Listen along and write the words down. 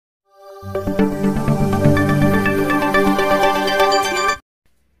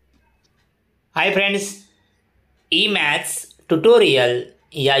Hi friends, ई maths tutorial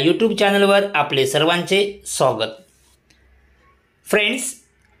या YouTube चॅनलवर आपले सर्वांचे स्वागत. फ्रेंड्स,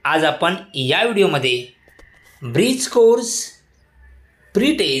 आज आपण या व्हिडिओमध्ये bridge course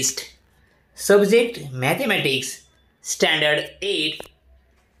pre test subject mathematics standard 8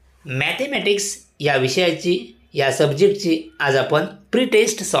 mathematics या विषयाची या सब्जेक्टची आज आपण प्री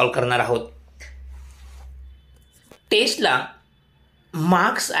टेस्ट सॉल्व करणार आहोत. टेस्टला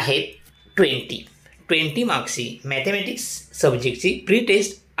मार्क्स आहेत 20 मार्क्सची मॅथेमॅटिक्स सब्जेक्टची प्री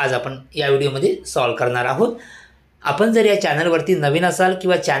टेस्ट आज आपण या व्हिडिओमध्ये सॉल्व करणार आहोत. आपण जर या चॅनलवरती नवीन असाल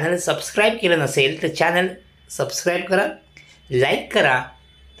किंवा चॅनल सबस्क्राईब केलं नसेल तर चॅनल सबस्क्राईब करा, लाईक करा,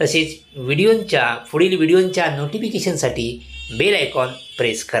 तसेच पुढील व्हिडिओंच्या नोटिफिकेशनसाठी बेल आयकॉन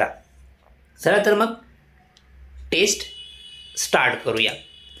प्रेस करा. चला तर मग टेस्ट स्टार्ट करूया.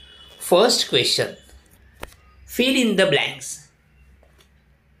 First question, fill in the blanks.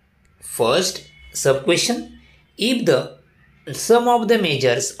 First sub question, if the sum of the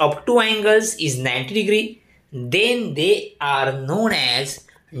measures of two angles is 90 degree, then they are known as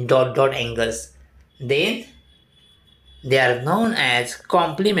dot dot angles. Then they are known as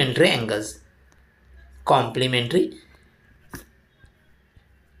complementary angles. Complementary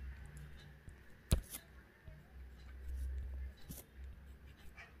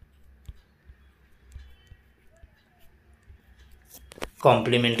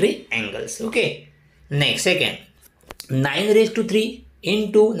angles. Okay, next second, 9 raised to 3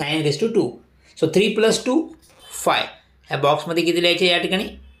 into 9 raised to 2. So 3 plus 2 5. ह्या बॉक्समध्ये किती लिहायचे या ठिकाणी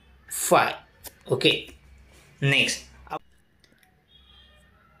 5. Okay, next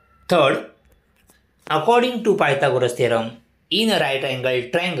third, according to Pythagoras theorem in a right angle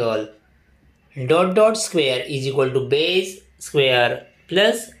triangle dot dot square is equal to base square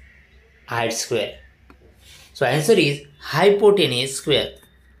plus height square. So answer is हायपोटेन्यूज square.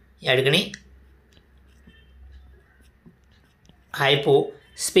 या ठिकाणी हायपो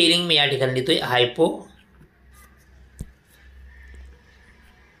spelling मी या ठिकाणी लिहितोय हायपो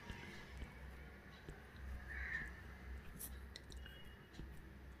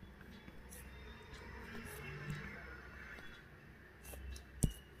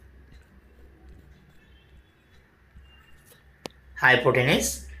हायपोटेन्यूज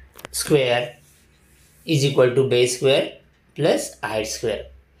square is equal to base square plus height square.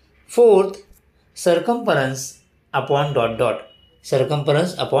 Fourth, circumference upon dot dot,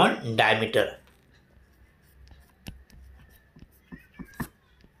 circumference upon diameter.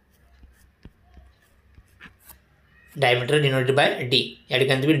 Diameter denoted by d. या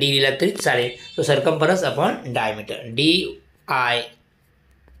ठिकाणी तुम्ही d लिहिलात तरी चालेल. So circumference upon diameter, d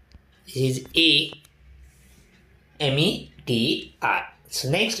is a meter.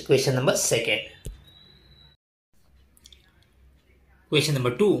 So next question number second. Question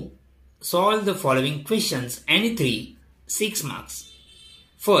number 2, solve the following questions. Any 6 marks.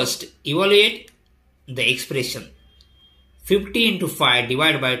 First, evaluate the expression 50 into 5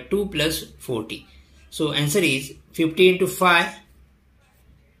 divided by 2 plus 40. So answer is 50 into 5,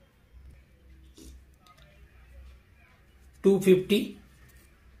 250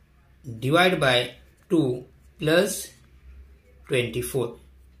 divided by 2 plus 24.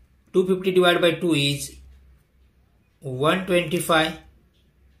 250 divided by 2 is 125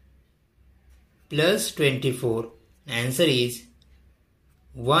 plus 24. Answer is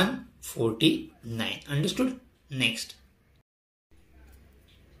 149. Understood? Next.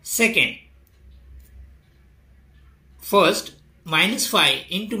 Second, first, minus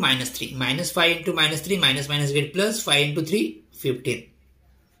 5 into minus 3. Minus 5 into minus 3, minus get plus 5 into 3, 15.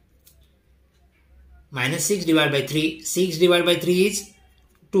 Minus 6 divided by 3. 6 divided by 3 is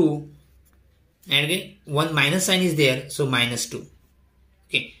 2. And again, one minus sign is there, so minus 2.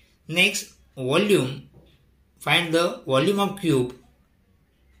 Okay. Next, volume. Find the volume of cube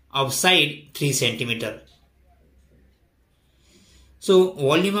of side 3 centimeter. So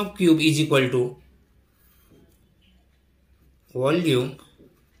volume of cube is equal to volume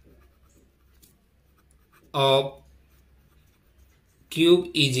of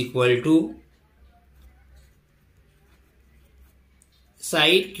cube is equal to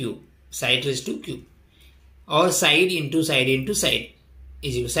side cube. Side raised to cube, or side into side into side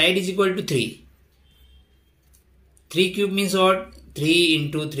is equal. Side is equal to 3. 3 cube means what? 3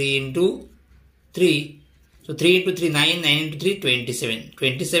 into 3 into 3. So 3 into 3 9, 9 into 3 27.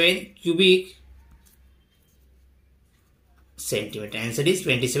 27 cubic centimeter. Answer is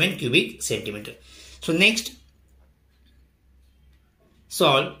 27 cubic centimeter. So next,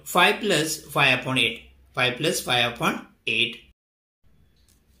 solve 5 plus 5 upon 8. 5 plus 5 upon 8.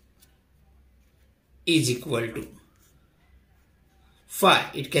 is equal to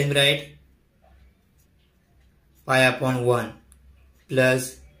 5. It can be write 5 upon 1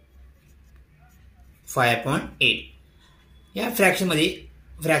 plus 5 upon 8. या फ्रॅक्शनमध्ये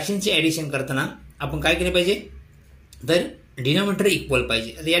फ्रॅक्शनचे addition करताना आपण काय केले पाहिजे, तर denominator equal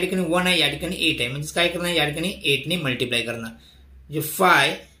पाहिजे. आता या ठिकाणी 1 आहे, या ठिकाणी 8 आहे, म्हणजे काय करणार, या ठिकाणी 8 ने मल्टिप्लाय करणार. म्हणजे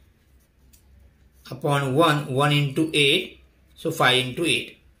 5 upon 1 into 8, so 5 into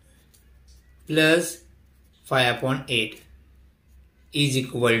 8 plus 5 upon 8 is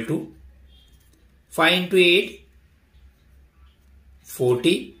equal to 5 into 8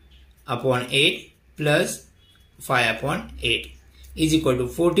 40 upon 8 plus 5 upon 8 is equal to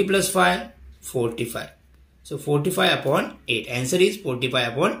 40 plus 5 45. So 45 upon 8. Answer is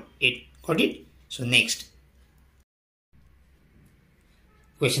 45 upon 8. Got it? So next.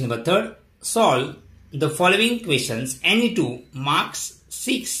 Question number 3. Solve the following questions. Any two marks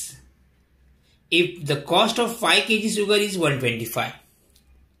 6. If the cost of 5 kg sugar is 125,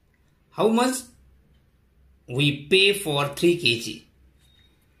 how much we pay for 3 kg?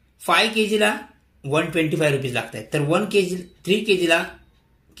 5 kg La 125 rupees लागत आहेत, तर 3 kg ला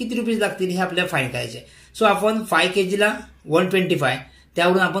किती rupees लागतील हे आपल्याला find करायचे आहे. सो आपण 5 kg ला 125,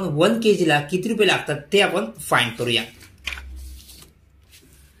 त्यावरून आपण 1 kg ला किती रुपये लागतात ते आपण फाइंड करूया.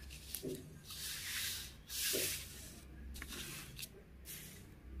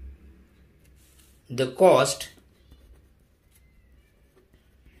 The cost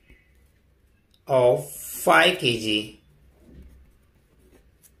of 5 kg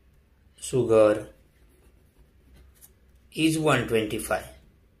sugar is 125,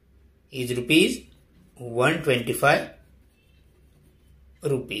 is rupees 125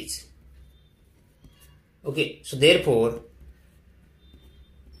 rupees. Okay, so therefore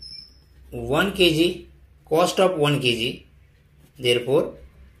 1 kg, cost of 1 kg, therefore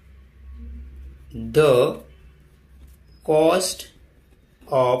the cost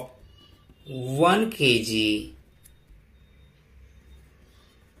of 1 kg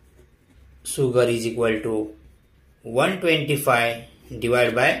sugar is equal to 125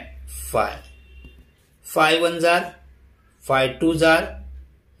 divided by 5. 5 ones are, 5 twos are,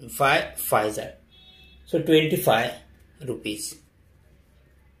 5 fives are. So 25 rupees.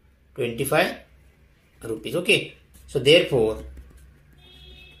 25 rupees. Okay. So therefore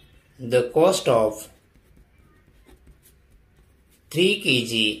the cost of 3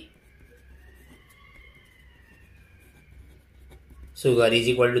 kg sugar is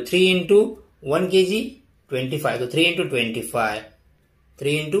equal to 3 into 1 kg 25. So 3 into 25.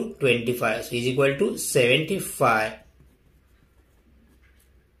 3 into 25 so is equal to 75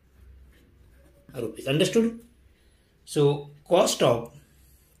 rupees. Understood? So cost of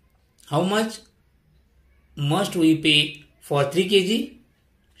how much must we pay for 3 kg?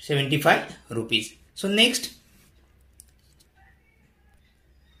 75 rupees. So next,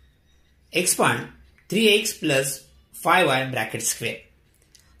 expand 3x plus 5y bracket square.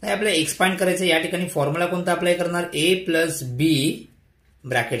 तर आपल्याला expand करायचं, या ठिकाणी formula कोणता apply करणार, a plus b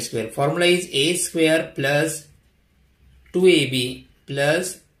bracket square. Formula is a square plus 2ab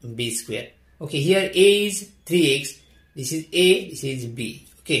plus b square. Okay, here a is 3x, this is a, this is b.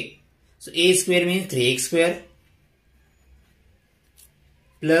 Okay, so a square means 3x square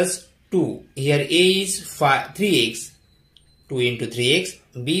plus 2. Here a is 3x. 2 into 3x.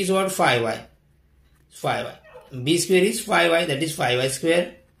 B is what? 5y. 5y. B square is 5y. That is 5y square.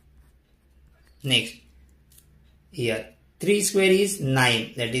 Next. Here 3 square is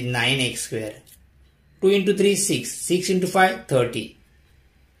 9. That is 9x square. 2 into 3 6. 6 into 5 30.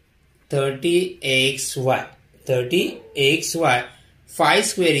 30xy. 30xy. 5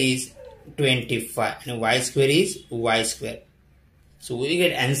 square is 25. And y square is y square. So we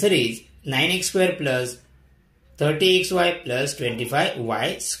get answer is 9x square plus 30xy plus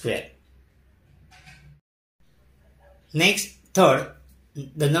 25y square. Next, third,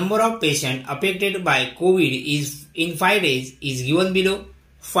 the number of patients affected by COVID is in 5 days is given below.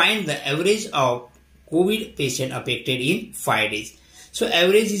 Find the average of COVID patient affected in 5 days. So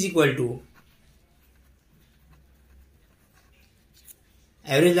average is equal to,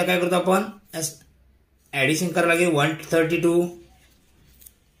 average ला काय करतो आपण, addition करावं लागेल. 132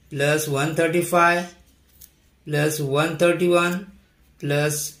 plus 135 plus 131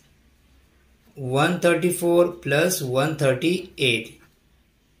 plus 134 plus 138.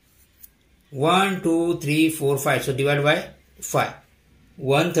 1 2 3 4 5. So divide by 5.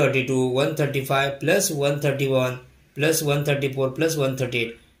 132 135 plus 131 plus 134 plus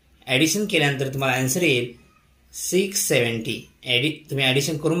 138. Addition केल्यानंतर तुम्हाला answer येईल 670. तुम्ही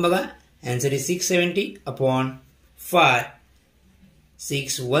addition करून बघा. Answer is 670 upon 5.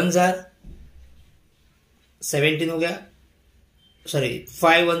 6 ones are 17 हो गया, sorry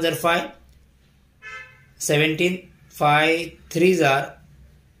 5 1 jar 5, 17, 5 3 jar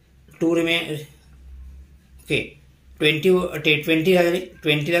 2 remain, okay 20 लागले,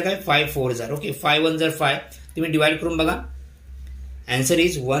 20 ला काय 5 4 जार, ओके 5 1 जार 5, तुम्ही डिवाइड करून बघा, answer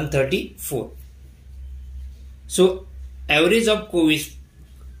is 134. So average of Covid,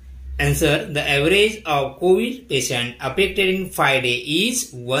 answer, the average of COVID patient affected in 5 days is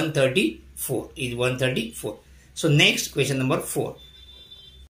 134. So next question number 4.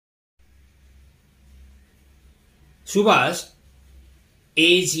 Subha's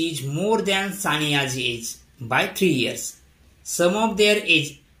age is more than Sania's age by 3 years. Sum of their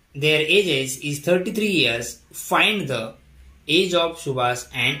ages is 33 years. Find the age of Subha's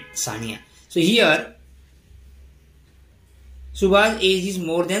and Sania. So here Subha's age is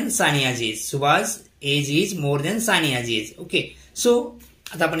more than Sania's age. Subha's age is more than Sania's age. Okay. So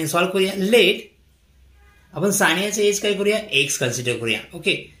आता आपण solve करूया. Late आपण सानियाचे as काय करूया, x consider करूया.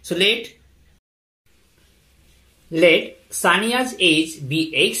 Okay. So let Sania's age be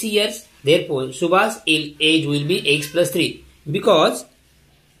x years. Therefore Subha's age will be x plus 3 because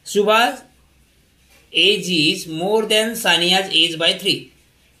Subha's age is more than Sania's age by 3.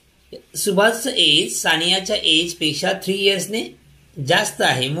 सुभाषचं as सानियाच्या as पेक्षा 3 years ने जास्त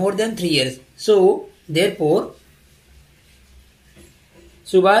आहे, more than 3 years. So therefore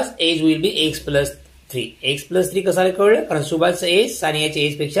Subhash as will be x plus 3. X plus 3 कसा कळलं, कारण सुभाषचं as सानियाच्या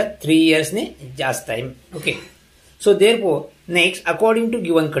as पेक्षा 3 years ने जास्त आहे. Okay. So therefore next, according to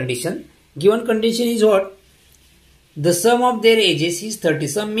given condition is what, the some of their edges is 30.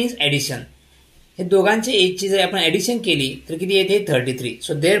 Some means addition. हे दोघांच्या एजची जर आपण ऍडिशन केली तर किती येते, 33.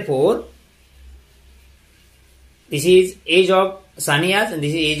 सो therefore this is as of Sania's and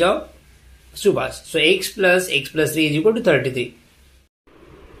this is as of Subhash. So x plus 3 is equal to 33.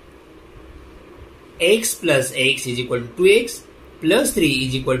 x plus x is equal to 2x plus 3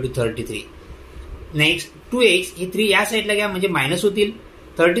 is equal to 33. Next 2x हे 3 या साईडला घ्या म्हणजे मायनस होतील.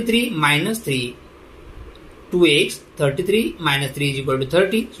 33 minus 3, 2x, 33 minus 3 is equal to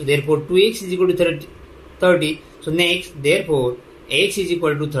 30. So therefore 2x is equal to 30. So next, therefore x is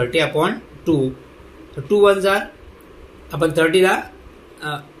equal to 30 upon 2. So 2 ones are, आपण 30 ला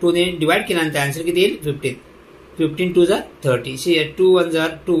 2 ने divide केल्यानंतर answer किती येईल, 15. 15 2s are 30. So here 2 ones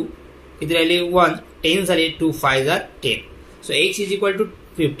are 2, किती राहिले 1, 10 झाले, 2 5s are 10. So x is equal to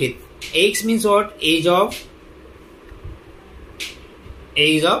 15. x means what, age of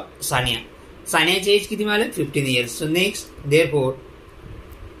Sania. सानियाचे as किती मिळाले, 15 years. So next,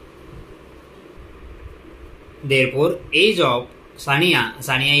 therefore as of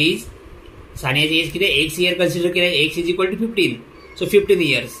सानियाची as किती, एक्स इयर कन्सिडर केलं, x is equal to 15. So 15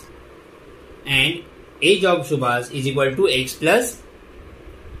 years. And as of Subhash is equal to x plus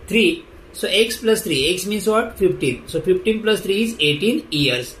 3. So x plus 3, x means what, 15. So 15 plus 3 is 18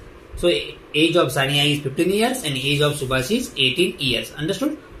 years. So age of Sania is 15 years and age of Subhash is 18 years.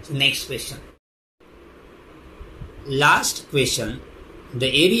 Understood? So next question. Last question. The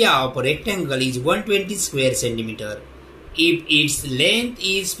area of a rectangle is 120 square centimeter. If its length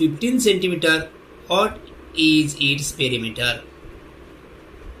is 15 centimeter, what is its perimeter?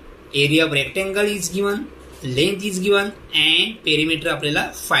 Area of rectangle is given, length is given and perimeter आपल्याला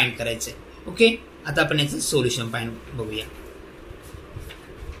find करायचं आहे. Okay. आता आपण याचं solution बघूया.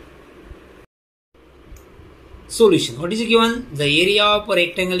 Solution. What is given? The area of a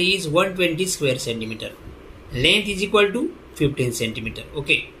rectangle is 120 square centimeter. Length is equal to 15 centimeter.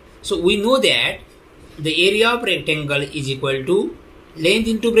 Okay. So we know that the area of rectangle is equal to length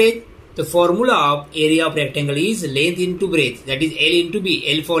into breadth. The formula of area of rectangle is length into breadth. That is L into B.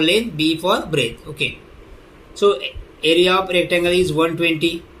 L for length, B for breadth. Okay. So area of rectangle is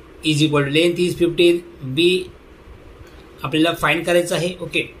 120 is equal to length is 15. B आपल्याला find करायचं आहे.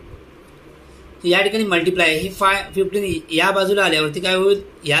 Okay. या ठिकाणी multiply हे 15 या बाजूला आल्यावरती काय होईल,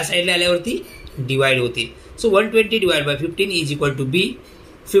 या साईडला आल्यावरती डिवाइड होतील. सो 120 divide by 15 is equal to be.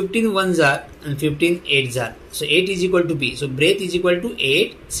 15 1s are and 15 8s are. So 8 is equal to b. So breadth is equal to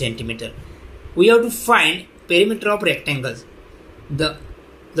 8 centimeter. We have to find perimeter of rectangles.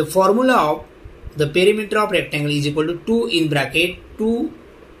 The formula of the perimeter of rectangle is equal to 2 in bracket 2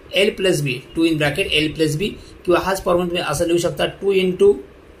 L plus B. 2 in bracket L plus B. किंवा हाच formula तुम्ही असं लिहू शकता, 2 into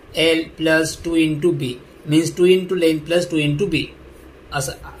L plus 2 into B means 2 into length plus 2 into B.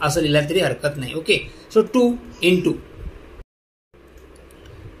 असं लिहिलं तरी हरकत नाही. Okay. So 2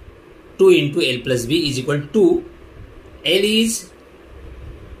 into L plus B is equal to L is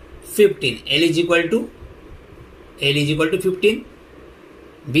 15. L is equal to 15.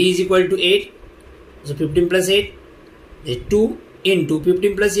 B is equal to 8. So 15 plus 8 is 2 into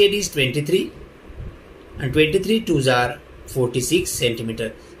 15 plus 8 is 23. and 23 2s are 46 centimeter.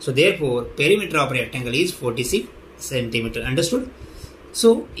 So therefore perimeter of rectangle is 46 centimeter. Understood?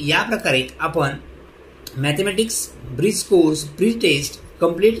 So या प्रकारे आपण mathematics bridge course pre test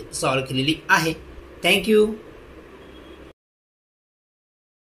complete solve केलेली आहे. Thank you.